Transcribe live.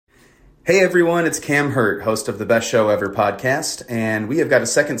Hey everyone, it's Cam Hurt, host of the Best Show Ever podcast, and we have got a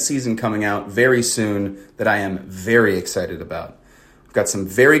second season coming out very soon that I am very excited about. We've got some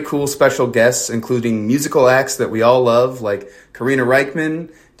very cool special guests, including musical acts that we all love, like Karina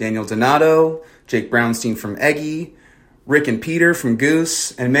Reichman, Daniel Donato, Jake Brownstein from Eggy, Rick and Peter from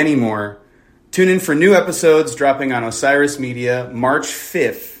Goose, and many more. Tune in for new episodes dropping on Osiris Media March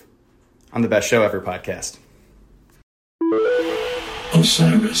 5th on the Best Show Ever podcast.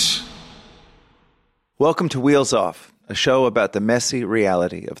 Osiris. Welcome to Wheels Off, a show about the messy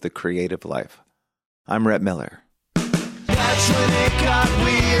reality of the creative life. I'm Rhett Miller. That's when it got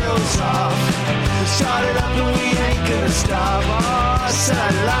wheels off. We started up and we ain't gonna stop. Oh, son, I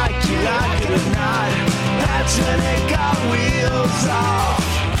like it or not. That's when it got wheels off.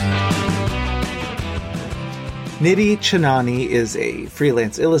 Nidhi Chanani is a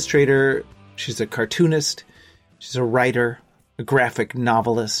freelance illustrator. She's a cartoonist. She's a writer, a graphic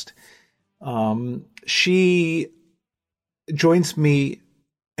novelist. She joins me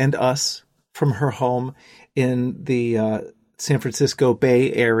and us from her home in the San Francisco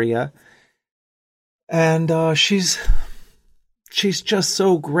Bay Area. And she's just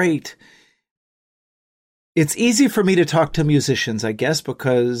so great. It's easy for me to talk to musicians, I guess,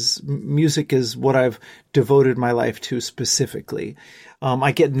 because music is what I've devoted my life to specifically.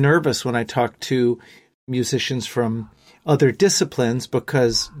 I get nervous when I talk to musicians from other disciplines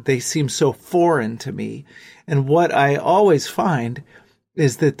because they seem so foreign to me. And what I always find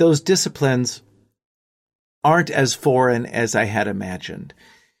is that those disciplines aren't as foreign as I had imagined.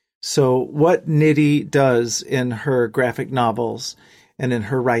 So what Nidhi does in her graphic novels and in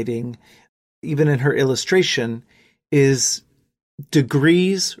her writing, even in her illustration, is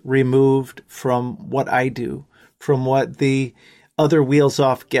degrees removed from what I do, from what the other Wheels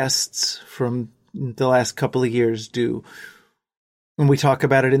Off guests from the last couple of years do. When we talk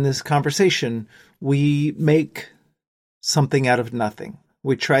about it in this conversation, we make something out of nothing.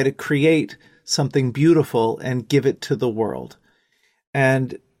 We try to create something beautiful and give it to the world.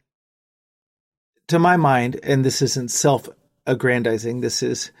 And to my mind, and this isn't self-aggrandizing, this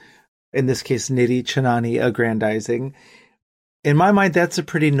is, in this case, Nidhi Chanani aggrandizing. In my mind, that's a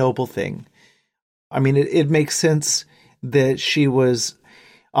pretty noble thing. I mean, it makes sense that she was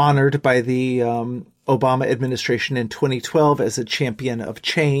honored by the Obama administration in 2012 as a champion of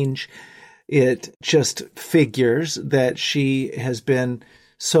change. It just figures that she has been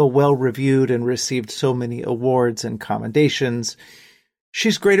so well reviewed and received so many awards and commendations.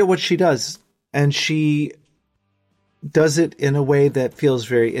 She's great at what she does, and she does it in a way that feels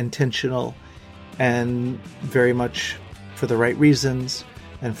very intentional and very much for the right reasons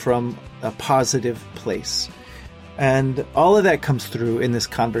and from a positive place. And all of that comes through in this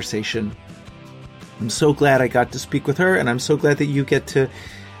conversation. I'm so glad I got to speak with her, and I'm so glad that you get to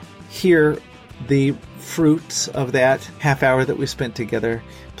hear the fruits of that half hour that we spent together.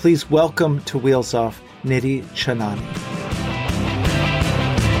 Please welcome to Wheels Off, Nidhi Chanani.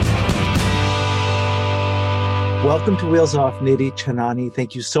 Welcome to Wheels Off, Nidhi Chanani.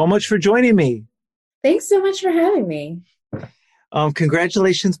 Thank you so much for joining me. Thanks so much for having me.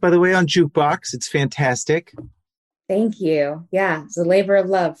 Congratulations, by the way, on Jukebox. It's fantastic. Thank you. Yeah, it's a labor of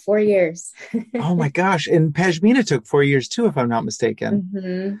love. 4 years. Oh my gosh. And Pashmina took 4 years too, if I'm not mistaken.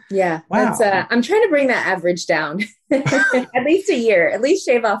 Mm-hmm. Yeah. Wow. I'm trying to bring that average down. At least a year, at least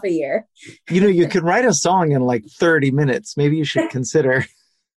shave off a year. You know, you can write a song in like 30 minutes. Maybe you should consider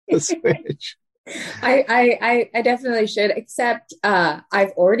the switch. I definitely should, except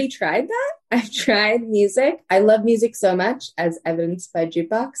I've already tried that. I've tried music. I love music so much, as evidenced by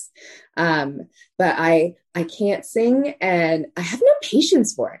Jukebox. But I can't sing, and I have no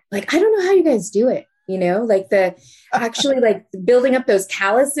patience for it. Like, I don't know how you guys do it, you know, like like building up those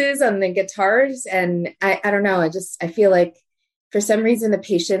calluses on the guitars. And I don't know. I feel like for some reason, the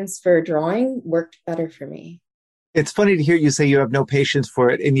patience for drawing worked better for me. It's funny to hear you say you have no patience for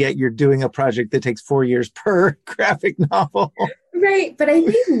it, and yet you're doing a project that takes 4 years per graphic novel. Right. But I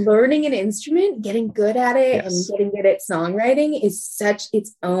think learning an instrument, getting good at it, Yes. and getting good at songwriting is such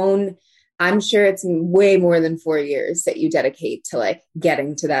its own, I'm sure it's way more than 4 years that you dedicate to like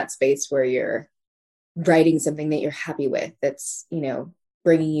getting to that space where you're writing something that you're happy with, that's, you know,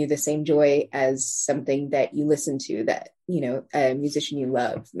 bringing you the same joy as something that you listen to that, you know, a musician you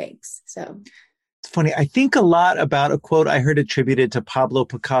love makes. So It's funny. I think a lot about a quote I heard attributed to Pablo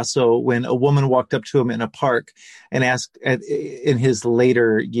Picasso when a woman walked up to him in a park and asked, in his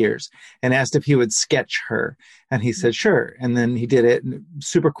later years, and asked if he would sketch her. And he said, sure. And then he did it,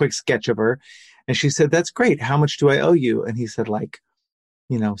 super quick sketch of her. And she said, that's great. How much do I owe you? And he said, like,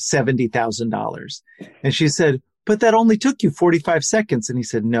 $70,000. And she said, but that only took you 45 seconds. And he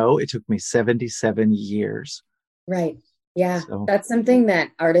said, no, it took me 77 years. Right. Yeah. So, That's something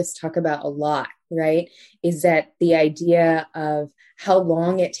that artists talk about a lot, right? Is that the idea of how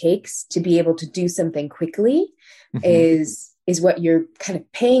long it takes to be able to do something quickly mhm. is what you're kind of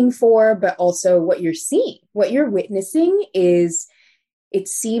paying for, but also what you're seeing. What you're witnessing is, it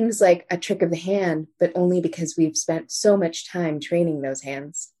seems like a trick of the hand, but only because we've spent so much time training those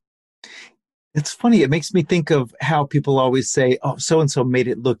hands. It's funny. It makes me think of how people always say, oh, so and so made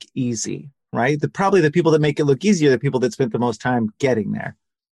it look easy, right? Probably the people that make it look easy are the people that spent the most time getting there.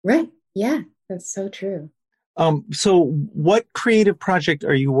 Right. Yeah, that's so true. So what creative project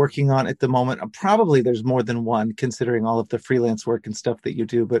are you working on at the moment? Probably there's more than one, considering all of the freelance work and stuff that you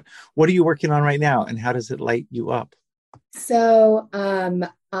do, but what are you working on right now and how does it light you up? So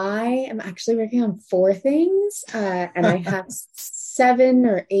I am actually working on four things, and I have 7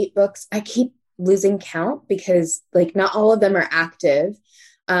 or 8 books. I keep losing count because like not all of them are active.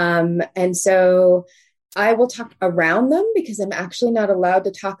 And so I will talk around them because I'm actually not allowed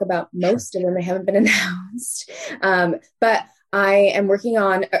to talk about Sure. most of them. They haven't been announced. But I am working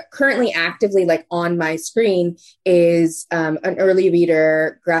on currently actively, like on my screen, is an early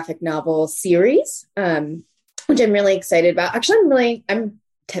reader graphic novel series, which I'm really excited about. Actually, I'm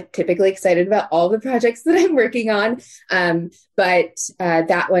typically excited about all the projects that I'm working on. But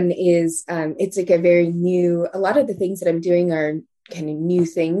that one is, it's like a very new, a lot of the things that I'm doing are kind of new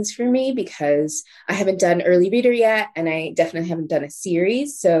things for me because I haven't done early reader yet. And I definitely haven't done a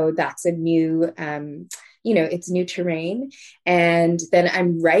series. So that's a new, it's new terrain. And then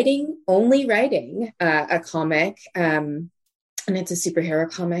I'm only writing a comic. And it's a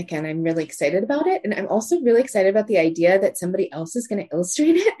superhero comic, and I'm really excited about it. And I'm also really excited about the idea that somebody else is going to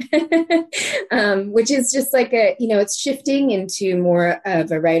illustrate it, which is just like it's shifting into more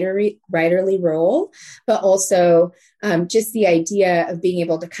of a writerly role, but also just the idea of being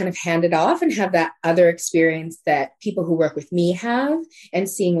able to kind of hand it off and have that other experience that people who work with me have and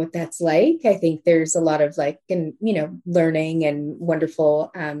seeing what that's like. I think there's a lot of learning and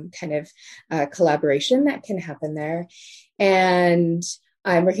wonderful kind of collaboration that can happen there. And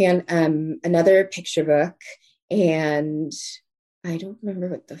I'm working on another picture book, and I don't remember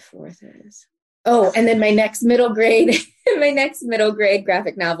what the fourth is. Oh, and then my next middle grade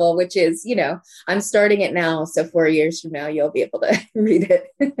graphic novel, which is, I'm starting it now. So 4 years from now, you'll be able to read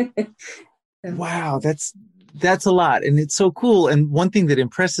it. So. Wow, that's a lot. And it's so cool. And one thing that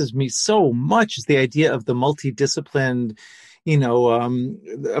impresses me so much is the idea of the multidisciplined,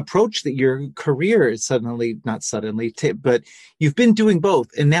 approach that your career is but you've been doing both.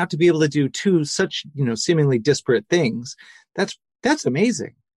 And now to be able to do two such, seemingly disparate things, that's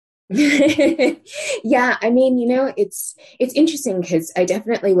amazing. Yeah, I mean, it's interesting because I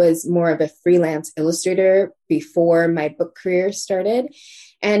definitely was more of a freelance illustrator before my book career started.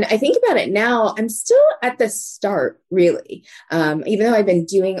 And I think about it now, I'm still at the start, really. Even though I've been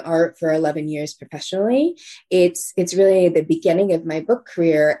doing art for 11 years professionally, it's really the beginning of my book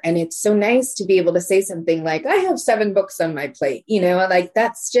career. And it's so nice to be able to say something like, I have 7 books on my plate, like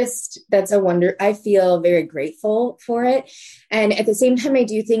that's a wonder. I feel very grateful for it. And at the same time, I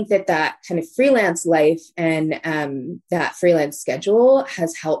do think that kind of freelance life and that freelance schedule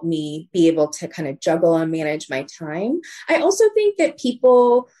has helped me be able to kind of juggle and manage my time. I also think that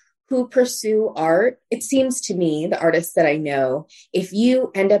people who pursue art, it seems to me, the artists that I know, if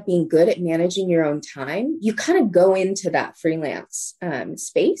you end up being good at managing your own time, you kind of go into that freelance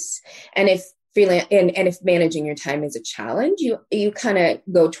space. And if if managing your time is a challenge, you kind of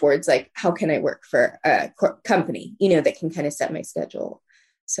go towards like, how can I work for a company, that can kind of set my schedule.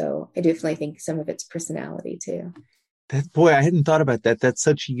 So I definitely think some of it's personality too. Boy, I hadn't thought about that. That's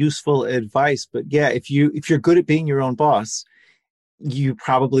such useful advice. But yeah, if you're good at being your own boss, you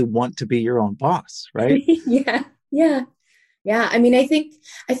probably want to be your own boss, right? Yeah. Yeah. Yeah. I mean, I think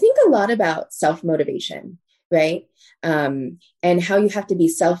a lot about self-motivation, right? And how you have to be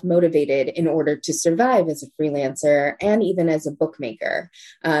self-motivated in order to survive as a freelancer and even as a bookmaker.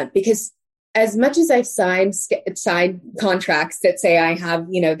 Because as much as I've signed contracts that say I have,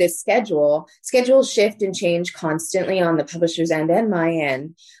 this schedules shift and change constantly on the publisher's end and my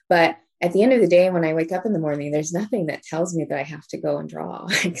end. But at the end of the day, when I wake up in the morning, there's nothing that tells me that I have to go and draw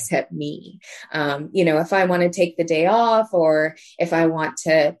except me. If I want to take the day off or if I want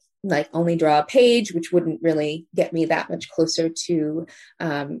to like only draw a page, which wouldn't really get me that much closer to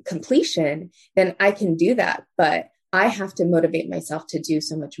completion, then I can do that. But I have to motivate myself to do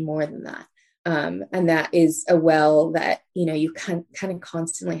so much more than that. And that is a well that, you kind of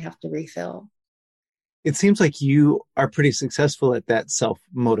constantly have to refill. It seems like you are pretty successful at that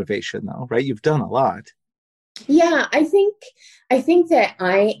self-motivation though, right? You've done a lot. Yeah, I think that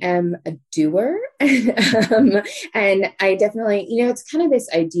I am a doer. And I definitely, it's kind of this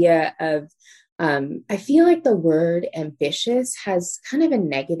idea of I feel like the word ambitious has kind of a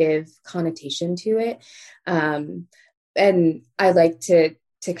negative connotation to it. Um, and I like to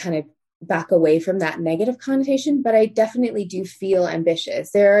kind of back away from that negative connotation, but I definitely do feel ambitious.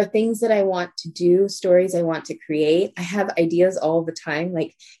 There are things that I want to do, stories I want to create. I have ideas all the time,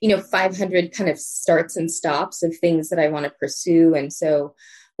 like, 500 kind of starts and stops of things that I want to pursue. And so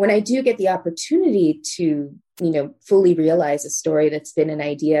when I do get the opportunity to, fully realize a story that's been an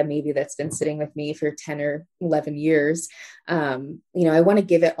idea, maybe that's been sitting with me for 10 or 11 years, I want to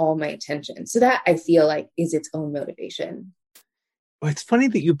give it all my attention. So that I feel like is its own motivation. Well, it's funny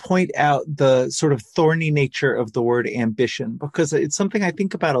that you point out the sort of thorny nature of the word ambition, because it's something I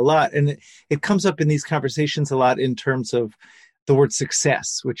think about a lot. And it comes up in these conversations a lot in terms of the word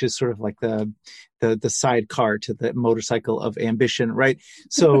success, which is sort of like the sidecar to the motorcycle of ambition, right?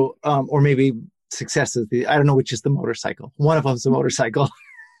 So, or maybe success is I don't know which is the motorcycle. One of them is the motorcycle.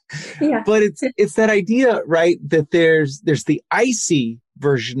 Yeah. But it's that idea, right, that there's the icy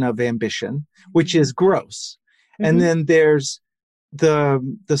version of ambition, which is gross. Mm-hmm. And then there's the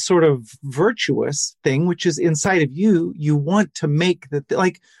sort of virtuous thing, which is inside of you. You want to make that,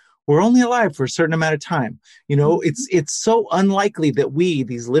 like, we're only alive for a certain amount of time. It's so unlikely that we,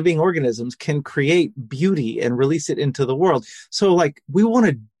 these living organisms, can create beauty and release it into the world. So like, we want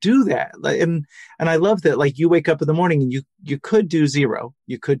to do that. And I love that, like, you wake up in the morning and you could do 0,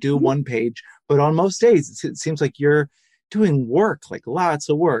 you could do 1 page, but on most days, it seems like you're doing work, like lots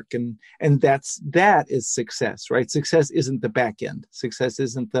of work. And that is success, right? Success isn't the back end. Success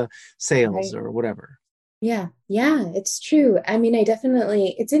isn't the sales or whatever. Yeah, it's true. I mean,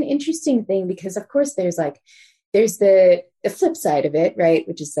 it's an interesting thing because of course there's the flip side of it, right?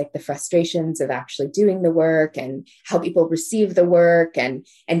 Which is like the frustrations of actually doing the work and how people receive the work and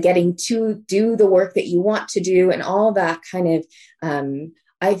getting to do the work that you want to do, and all that kind of,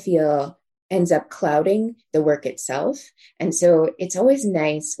 I feel, ends up clouding the work itself. And so it's always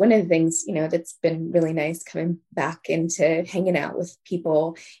nice. One of the things, that's been really nice coming back into hanging out with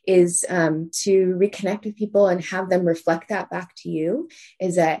people is to reconnect with people and have them reflect that back to you,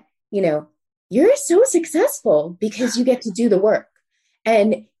 is that, you're so successful because you get to do the work.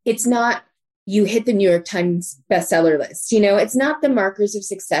 And it's not you hit the New York Times bestseller list. It's not the markers of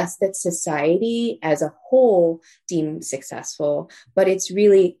success that society as a whole deems successful, but it's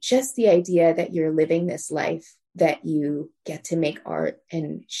really just the idea that you're living this life, that you get to make art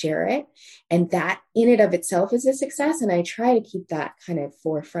and share it. And that in and of itself is a success. And I try to keep that kind of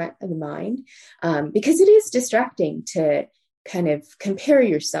forefront of the mind, because it is distracting to kind of compare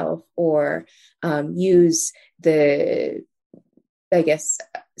yourself or use the, I guess,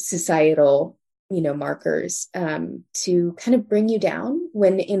 societal, markers to kind of bring you down,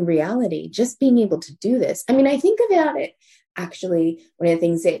 when in reality, just being able to do this. I mean, I think about it, actually, one of the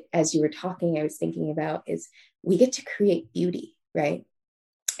things that, as you were talking, I was thinking about is we get to create beauty, right?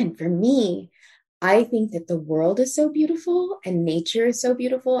 And for me, I think that the world is so beautiful and nature is so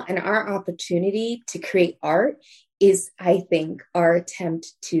beautiful, and our opportunity to create art is, I think, our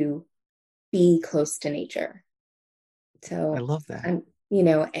attempt to be close to nature. So I love that.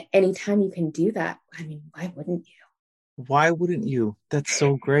 Anytime you can do that, I mean, why wouldn't you? Why wouldn't you? That's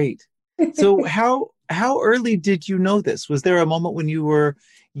so great. So how early did you know this? Was there a moment when you were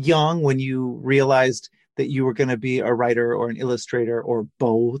young, when you realized that you were going to be a writer or an illustrator or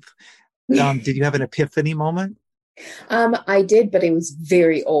both? Did you have an epiphany moment? I did, but it was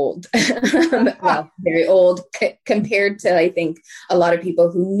very old. Well, very old compared to, I think, a lot of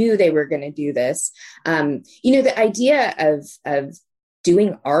people who knew they were going to do this. The idea of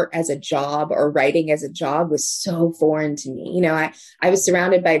doing art as a job or writing as a job was so foreign to me. I was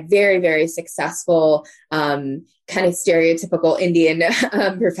surrounded by very, very successful, kind of stereotypical Indian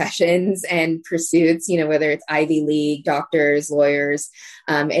professions and pursuits, whether it's Ivy League, doctors, lawyers,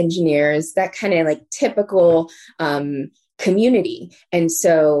 engineers, that kind of like typical community. And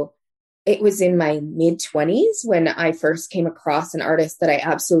so it was in my mid-20s when I first came across an artist that I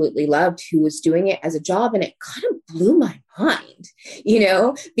absolutely loved who was doing it as a job. And it kind of blew my mind,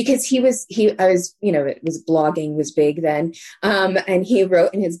 because it was blogging was big then. And he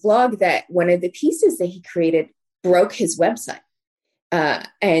wrote in his blog that one of the pieces that he created broke his website.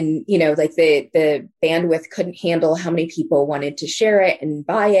 And like the bandwidth couldn't handle how many people wanted to share it and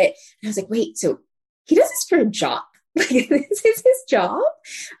buy it. And I was like, wait, so he does this for a job? Like, this is his job.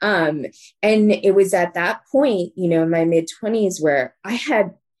 And it was at that point, in my mid-20s, where I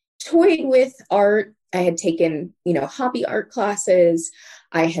had toyed with art. I had taken, hobby art classes.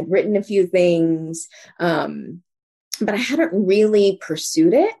 I had written a few things. But I hadn't really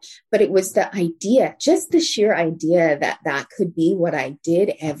pursued it. But it was the idea, just the sheer idea that that could be what I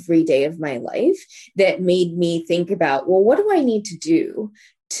did every day of my life, that made me think about, well, what do I need to do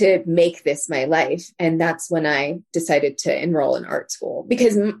to make this my life? And that's when I decided to enroll in art school,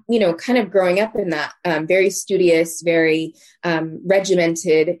 because, kind of growing up in that very studious, very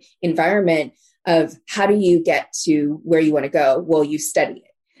regimented environment of how do you get to where you want to go? Well, you study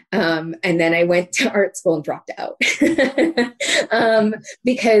it. And then I went to art school and dropped out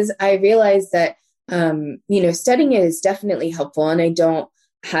because I realized that, studying is definitely helpful. And I don't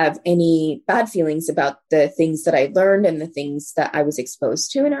have any bad feelings about the things that I learned and the things that I was exposed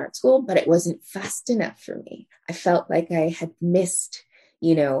to in art school, but it wasn't fast enough for me. I felt like I had missed,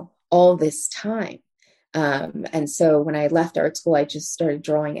 all this time. And so when I left art school, I just started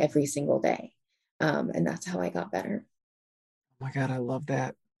drawing every single day. And that's how I got better. Oh my God, I love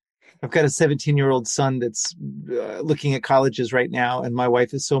that. I've got a 17-year-old son that's looking at colleges right now, and my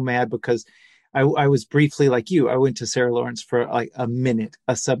wife is so mad because I was briefly like you. I went to Sarah Lawrence for like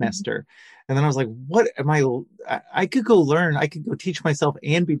a semester, and then I was like, "What am I could go learn. I could go teach myself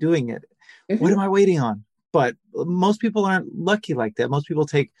and be doing it. What am I waiting on?" But most people aren't lucky like that. Most people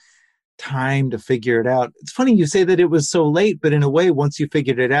take time to figure it out. It's funny you say that it was so late, but in a way, once you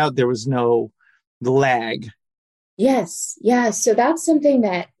figured it out, there was no lag. Yes. Yeah. So that's something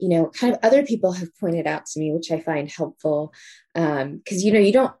that, kind of other people have pointed out to me, which I find helpful. Cause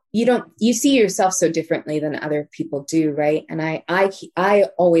you see yourself so differently than other people do. Right. And I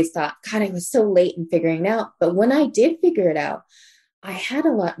always thought, God, I was so late in figuring it out. But when I did figure it out, I had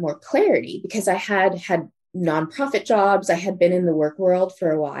a lot more clarity because I had nonprofit jobs. I had been in the work world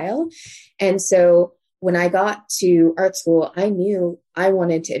for a while. And so when I got to art school, I knew I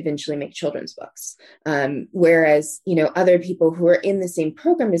wanted to eventually make children's books. Whereas, other people who were in the same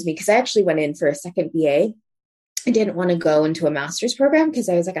program as me, because I actually went in for a second BA. I didn't want to go into a master's program because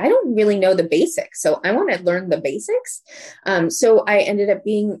I was like, I don't really know the basics. So I want to learn the basics. So I ended up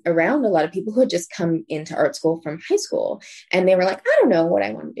being around a lot of people who had just come into art school from high school. And they were like, I don't know what I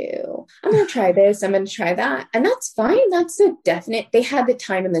want to do. I'm going to try this. I'm going to try that. And that's fine. That's a definite, they had the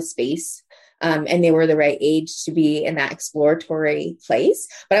time and the space. And they were the right age to be in that exploratory place.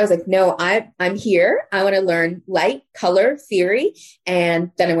 But I was like, no, I'm here. I want to learn light, color, theory,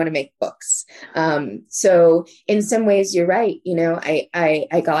 and then I want to make books. So in some ways, you're right.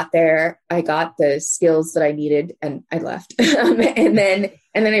 I got there, I got the skills that I needed, and I left. and then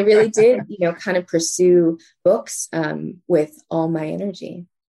I really did, kind of pursue books with all my energy.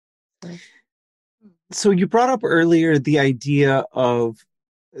 So you brought up earlier the idea of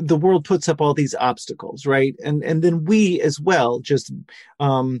the world puts up all these obstacles, right? And then we as well, just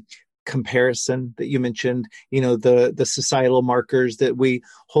comparison that you mentioned, the societal markers that we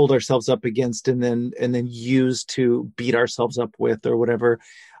hold ourselves up against and then use to beat ourselves up with or whatever.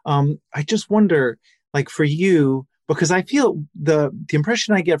 I just wonder, like for you, because I feel the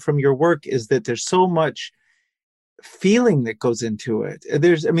impression I get from your work is that there's so much feeling that goes into it.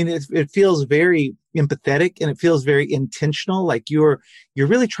 It feels very empathetic and it feels very intentional. Like you're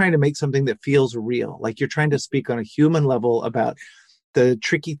really trying to make something that feels real. Like you're trying to speak on a human level about the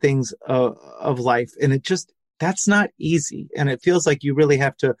tricky things of life. And that's not easy. And it feels like you really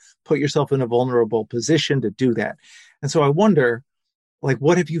have to put yourself in a vulnerable position to do that. And so I wonder, like,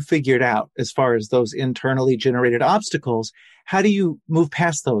 what have you figured out as far as those internally generated obstacles? How do you move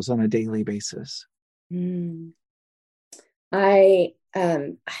past those on a daily basis? I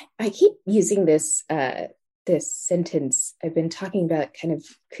keep using this sentence. I've been talking about kind of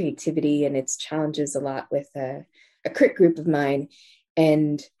creativity and its challenges a lot with a crit group of mine,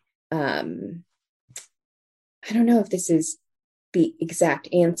 and I don't know if this is the exact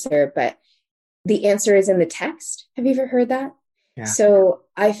answer, but the answer is in the text. Have you ever heard that? Yeah. So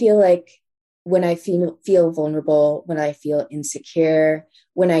I feel like when I feel vulnerable, when I feel insecure,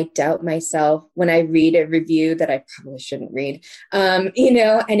 when I doubt myself, when I read a review that I probably shouldn't read, and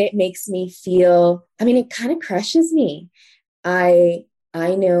it makes me feel, it kind of crushes me. I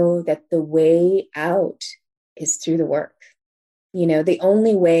know that the way out is through the work. The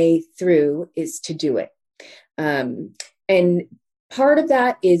only way through is to do it. And part of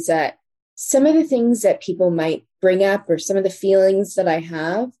that is that some of the things that people might bring up or some of the feelings that I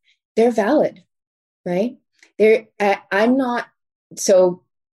have, they're valid, right? I'm not so,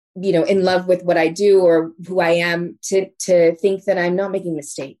 in love with what I do or who I am to think that I'm not making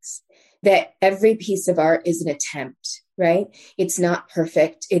mistakes, that every piece of art is an attempt, right? It's not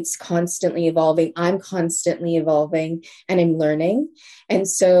perfect. It's constantly evolving. I'm constantly evolving and I'm learning. And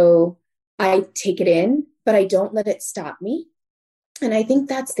so I take it in, but I don't let it stop me. And I think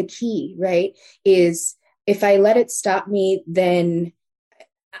that's the key, right? Is if I let it stop me, then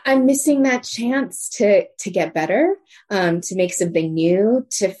I'm missing that chance to get better, to make something new,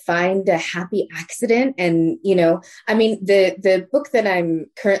 to find a happy accident. And, I mean, the book that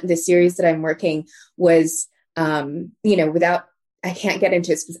the series that I'm working was, without, I can't get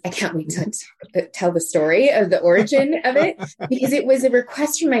into it. I can't wait to tell the story of the origin of it, because it was a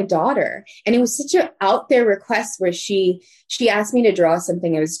request from my daughter. And it was such an out there request where she asked me to draw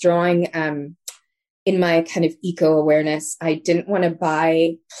something. I was drawing, in my kind of eco awareness, I didn't want to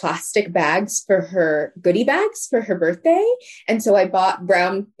buy plastic bags for her, goodie bags for her birthday. And so I bought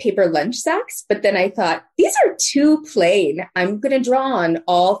brown paper lunch sacks, but then I thought, these are too plain. I'm going to draw on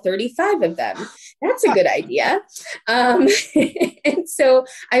all 35 of them. That's a good idea. And so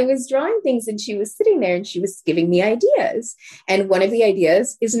I was drawing things and she was sitting there and she was giving me ideas. And one of the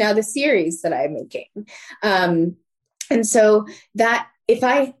ideas is now the series that I'm making. And so that if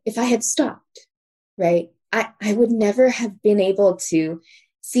I had stopped, right, I would never have been able to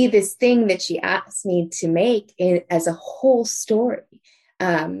see this thing that she asked me to make as a whole story.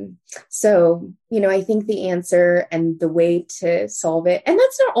 So, I think the answer and the way to solve it, and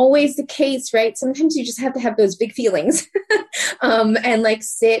that's not always the case, right? Sometimes you just have to have those big feelings and like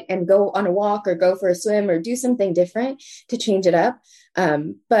sit and go on a walk or go for a swim or do something different to change it up.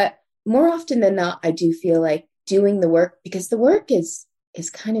 But more often than not, I do feel like doing the work, because the work is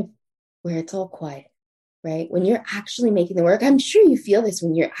kind of where it's all quiet, right? When you're actually making the work, I'm sure you feel this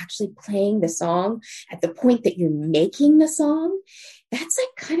when you're actually playing the song at the point that you're making the song. That's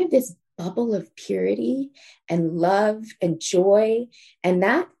like kind of this bubble of purity and love and joy. And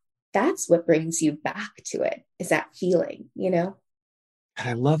that's what brings you back to it, is that feeling,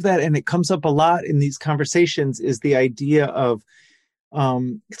 I love that. And it comes up a lot in these conversations, is the idea of,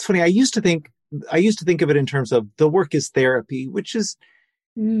 it's funny. I used to think of it in terms of the work is therapy, which is,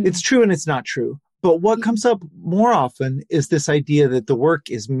 it's true and it's not true. But what comes up more often is this idea that the work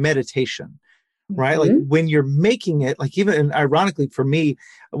is meditation, right? Like when you're making it, like even, and ironically for me,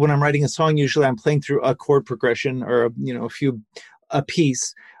 when I'm writing a song, usually I'm playing through a chord progression or, a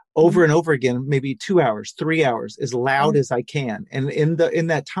piece over and over again, maybe 2 hours, 3 hours, as loud as I can. And in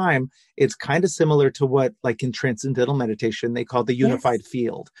that time, it's kind of similar to what, like in transcendental meditation, they call the unified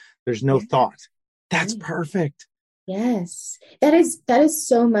field. There's no thought. That's perfect. Yes, that is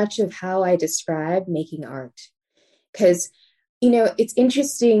so much of how I describe making art, because it's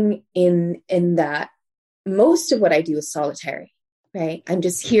interesting in that most of what I do is solitary, right? I'm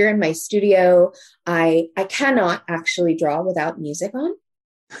just here in my studio. I cannot actually draw without music on.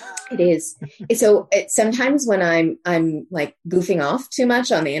 It is. So sometimes when I'm like goofing off too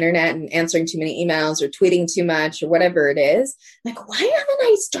much on the internet and answering too many emails or tweeting too much or whatever it is, like, why haven't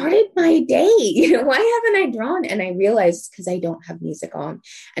I started my day? Why haven't I drawn? And I realize it's because I don't have music on.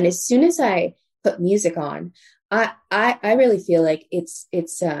 And as soon as I put music on, I really feel like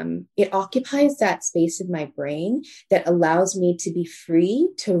it occupies that space in my brain that allows me to be free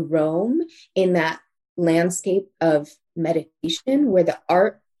to roam in that landscape of meditation where the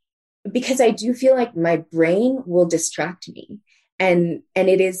art, because I do feel like my brain will distract me. And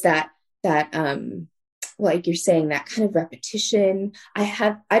it is that like you're saying, that kind of repetition.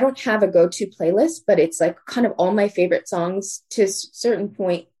 I don't have a go-to playlist, but it's like kind of all my favorite songs to a certain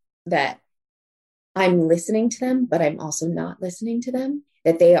point that I'm listening to them, but I'm also not listening to them,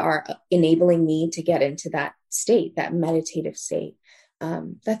 that they are enabling me to get into that state, that meditative state.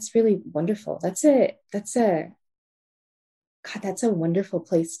 That's really wonderful. That's a wonderful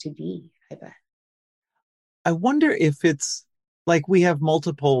place to be, I bet. I wonder if it's like we have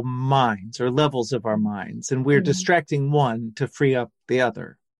multiple minds or levels of our minds, and we're distracting one to free up the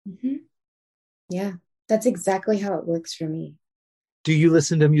other. Yeah, that's exactly how it works for me. Do you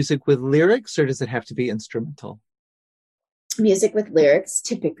listen to music with lyrics, or does it have to be instrumental? Music with lyrics,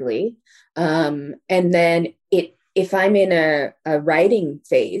 typically. And then if I'm in a writing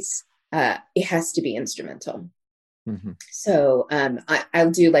phase, it has to be instrumental. So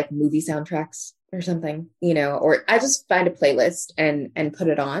I'll do like movie soundtracks or something, or I just find a playlist and put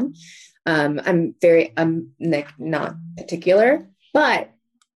it on. I'm like not particular, but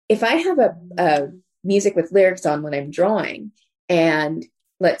if I have a music with lyrics on when I'm drawing, and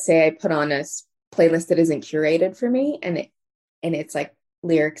let's say I put on a playlist that isn't curated for me, and it's like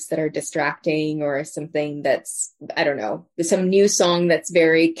lyrics that are distracting, or something that's, I don't know, some new song that's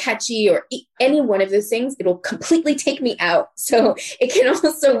very catchy, or any one of those things, it'll completely take me out. So it can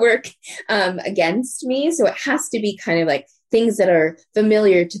also work against me. So it has to be kind of like things that are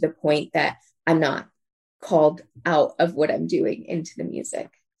familiar to the point that I'm not called out of what I'm doing into the music.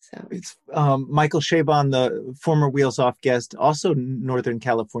 So It's Michael Chabon, the former Wheels Off guest, also Northern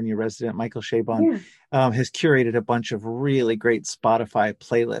California resident. Michael Chabon yeah. has curated a bunch of really great Spotify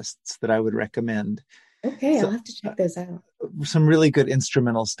playlists that I would recommend. Okay, So, I'll have to check those out. some really good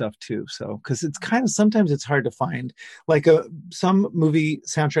instrumental stuff too. So, because it's kind of, sometimes it's hard to find. Like some movie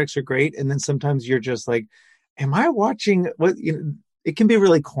soundtracks are great, and then sometimes you're just like, "Am I watching what?" You know, it can be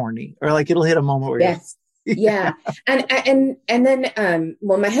really corny, or like it'll hit a moment where Yes. Yeah. And then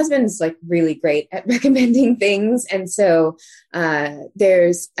well, my husband's like really great at recommending things. And so I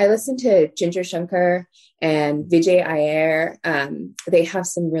listen to Ginger Shankar and Vijay Iyer. They have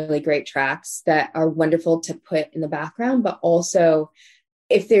some really great tracks that are wonderful to put in the background, but also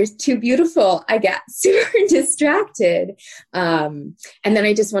if there's too beautiful, I get super distracted. And then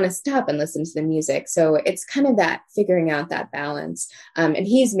I just want to stop and listen to the music. So it's kind of that figuring out that balance. And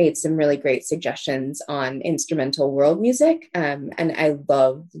he's made some really great suggestions on instrumental world music. And I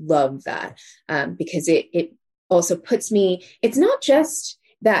love that because it also puts me, it's not just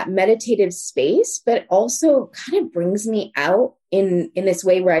that meditative space, but also kind of brings me out in this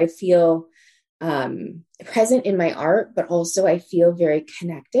way where I feel present in my art, but also I feel very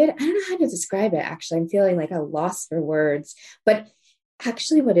connected. I don't know how to describe it. Actually, I'm feeling like a loss for words, but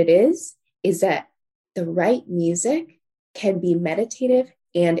actually what it is that the right music can be meditative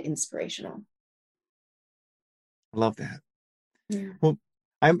and inspirational. I love that. Yeah. Well,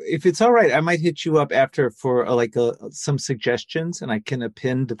 if it's all right, I might hit you up after for some suggestions, and I can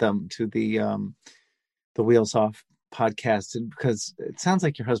append them to the Wheels Off podcast, and because it sounds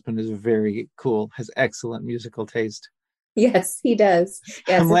like your husband is very cool, has excellent musical taste. Yes, he does.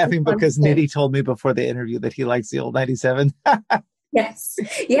 Yes, I'm laughing because Nidhi told me before the interview that he likes the old 97. Yes,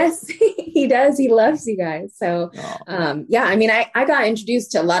 he does. He loves you guys. So, yeah, I mean, I got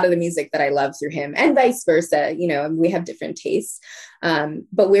introduced to a lot of the music that I love through him, and vice versa. You know, we have different tastes.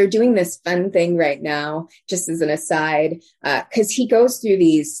 But we're doing this fun thing right now, just as an aside, because he goes through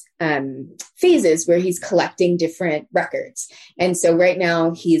these phases where he's collecting different records. And so right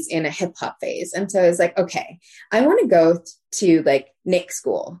now he's in a hip hop phase. And so I was like, okay, I want to go to like Nick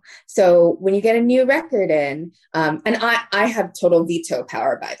school. So when you get a new record in, and I have total veto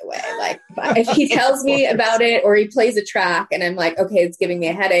power, by the way, like if he tells me about it or he plays a track and I'm like, okay, it's giving me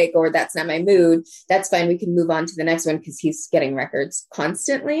a headache or that's not my mood, that's fine. We can move on to the next one because he's getting records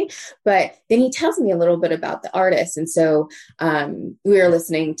constantly. But then he tells me a little bit about the artist. And so we were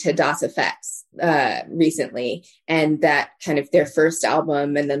listening to Das Effects recently, and that kind of their first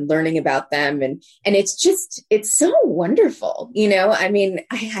album, and then learning about them. And it's so wonderful. You know, I mean,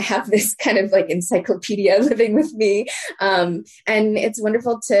 I have this kind of like encyclopedia living with me. And it's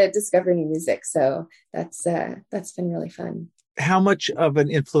wonderful to discover new music. So that's been really fun. How much of an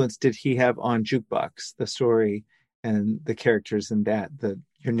influence did he have on Jukebox, the story and the characters in that,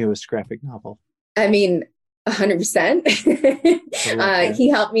 your newest graphic novel? I mean, 100%. He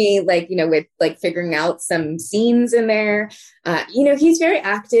helped me, like, you know, with like figuring out some scenes in there. You know, he's very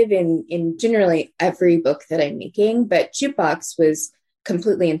active in generally every book that I'm making, but Jukebox was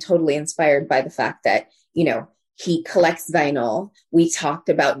completely and totally inspired by the fact that, you know, he collects vinyl. We talked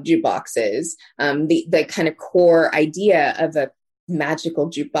about jukeboxes. The kind of core idea of a magical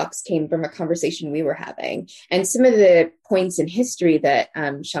jukebox came from a conversation we were having. And some of the points in history that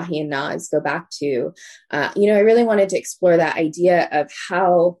Shahi and Naz go back to, you know, I really wanted to explore that idea of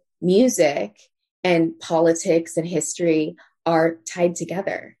how music and politics and history are tied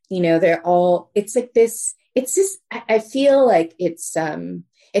together. You know, it's like this, it's just, I feel like it's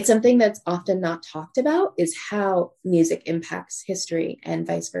something that's often not talked about, is how music impacts history and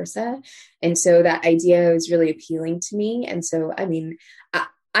vice versa. And so that idea is really appealing to me. And so, I mean,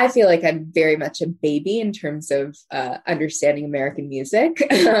 I feel like I'm very much a baby in terms of understanding American music.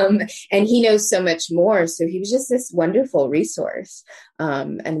 And he knows so much more. So he was just this wonderful resource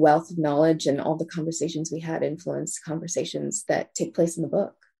and wealth of knowledge, and all the conversations we had influenced conversations that take place in the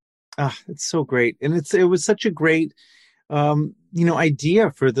book. It's so great. And it was such a great you know,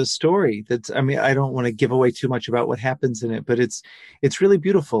 idea for the story. I mean, I don't want to give away too much about what happens in it, but it's really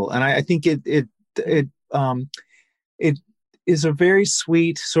beautiful. And I think it is a very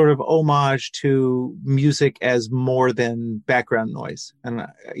sweet sort of homage to music as more than background noise, and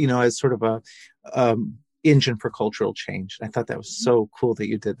you know, as sort of a engine for cultural change. I thought that was so cool that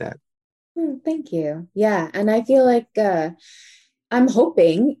you did that. Thank you. Yeah. And I feel like I'm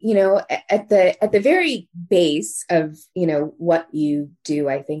hoping, at the very base of, what you do,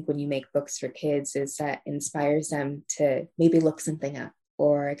 I think when you make books for kids is that inspires them to maybe look something up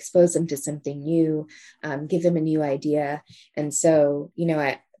or expose them to something new, give them a new idea. And so,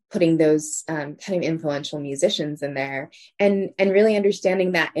 putting those kind of influential musicians in there and really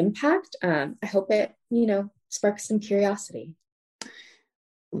understanding that impact, I hope it, sparks some curiosity.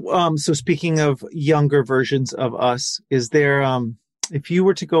 So speaking of younger versions of us, is there, if you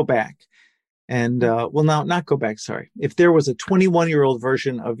were to go back and, not go back, sorry. If there was a 21-year-old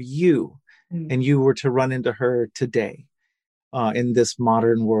version of you and you were to run into her today, in this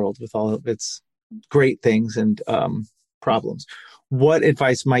modern world with all of its great things and problems, what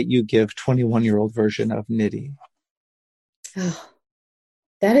advice might you give 21-year-old version of Nidhi? Oh,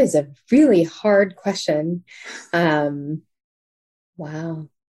 that is a really hard question. Wow.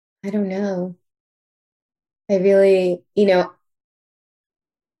 I don't know. I really,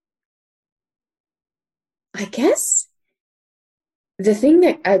 I guess the thing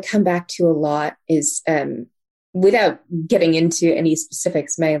that I come back to a lot is, without getting into any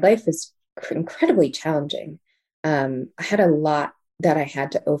specifics, my life is incredibly challenging. I had a lot that I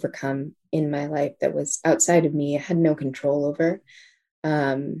had to overcome in my life that was outside of me. I had no control over.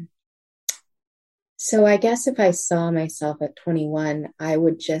 So I guess if I saw myself at 21, I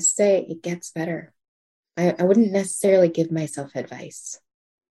would just say it gets better. I wouldn't necessarily give myself advice.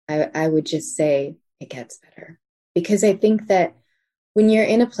 I would just say it gets better. Because I think that when you're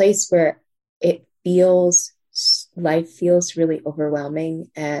in a place where life feels really overwhelming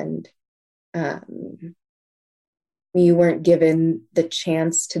and you weren't given the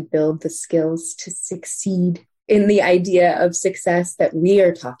chance to build the skills to succeed in the idea of success that we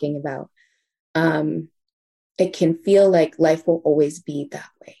are talking about, it can feel like life will always be that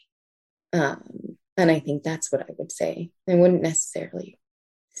way. And I think that's what I would say. I wouldn't necessarily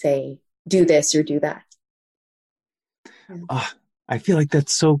say, do this or do that. I feel like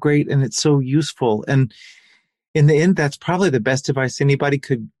that's so great and it's so useful. And in the end, that's probably the best advice anybody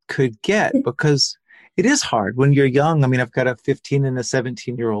could get, because it is hard when you're young. I mean, I've got a 15 and a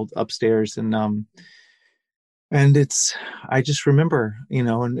 17-year-old upstairs, and I just remember,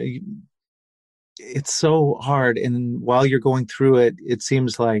 and it's so hard. And while you're going through it, it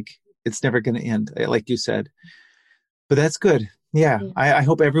seems like it's never going to end, like you said. But that's good. Yeah. I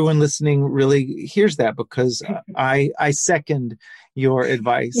hope everyone listening really hears that, because I second your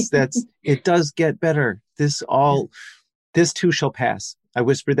advice. It does get better. This too shall pass. I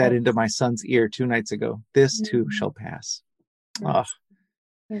whispered that into my son's ear 2 nights ago. This too shall pass.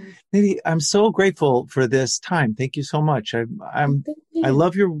 Nidhi, I'm so grateful for this time. Thank you so much. I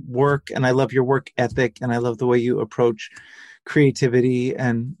love your work, and I love your work ethic, and I love the way you approach creativity.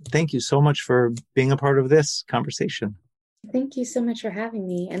 And thank you so much for being a part of this conversation. Thank you so much for having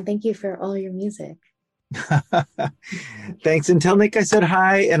me, and thank you for all your music. Thanks. And tell Nick I said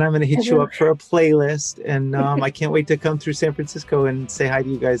hi, and I'm going to hit you up for a playlist. And I can't wait to come through San Francisco and say hi to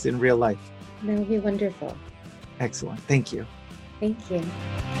you guys in real life. That would be wonderful. Excellent. Thank you. Thank you.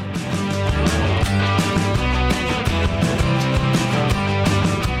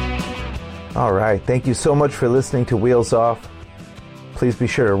 All right. Thank you so much for listening to Wheels Off. Please be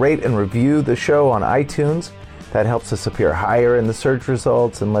sure to rate and review the show on iTunes. That helps us appear higher in the search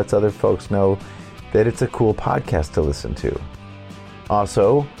results and lets other folks know that it's a cool podcast to listen to.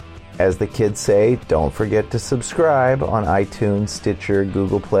 Also, as the kids say, don't forget to subscribe on iTunes, Stitcher,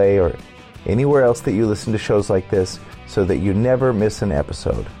 Google Play, or anywhere else that you listen to shows like this, so that you never miss an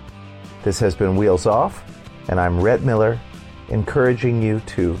episode. This has been Wheels Off, and I'm Rhett Miller, encouraging you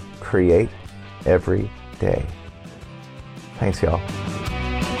to create every day. Thanks, y'all.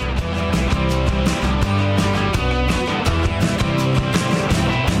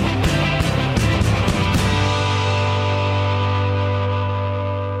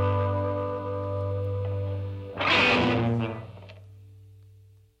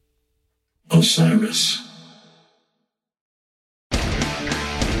 Osiris.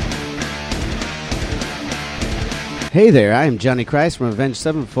 Hey there, I am Johnny Christ from Avenged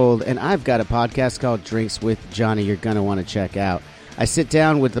Sevenfold, and I've got a podcast called Drinks with Johnny you're going to want to check out. I sit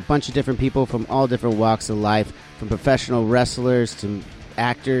down with a bunch of different people from all different walks of life, from professional wrestlers to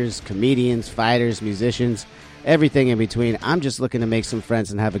actors, comedians, fighters, musicians, everything in between. I'm just looking to make some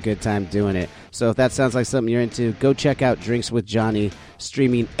friends and have a good time doing it. So if that sounds like something you're into, go check out Drinks with Johnny,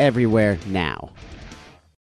 streaming everywhere now.